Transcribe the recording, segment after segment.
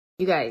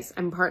You guys,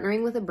 I'm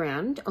partnering with a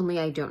brand, only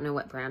I don't know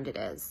what brand it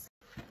is.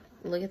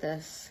 Look at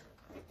this.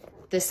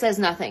 This says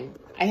nothing.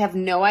 I have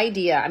no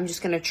idea. I'm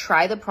just gonna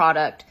try the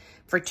product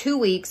for 2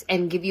 weeks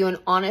and give you an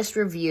honest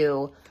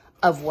review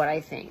of what I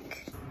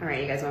think. All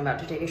right, you guys, I'm about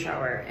to take a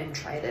shower and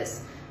try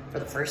this for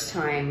the first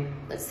time.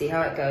 Let's see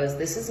how it goes.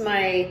 This is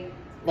my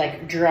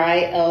like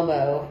dry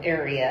elbow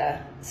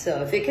area.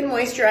 So if it can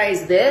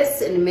moisturize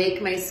this and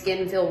make my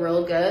skin feel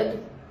real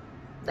good,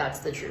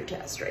 that's the true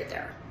test right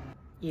there.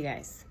 You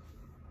guys,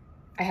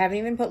 I haven't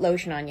even put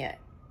lotion on yet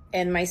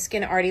and my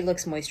skin already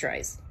looks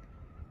moisturized.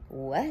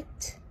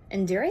 What?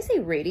 And dare I say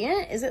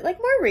radiant? Is it like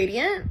more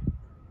radiant?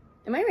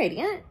 Am I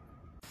radiant?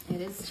 It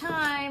is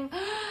time.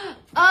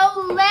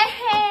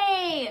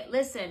 Olay!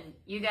 Listen,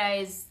 you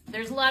guys,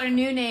 there's a lot of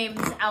new names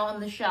out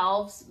on the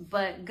shelves,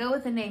 but go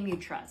with a name you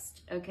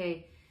trust,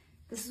 okay?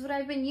 This is what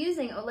I've been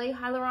using, Olay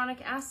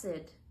hyaluronic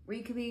acid, where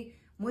you can be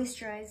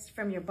moisturized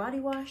from your body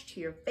wash to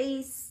your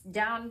face,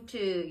 down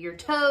to your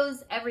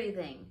toes,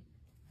 everything.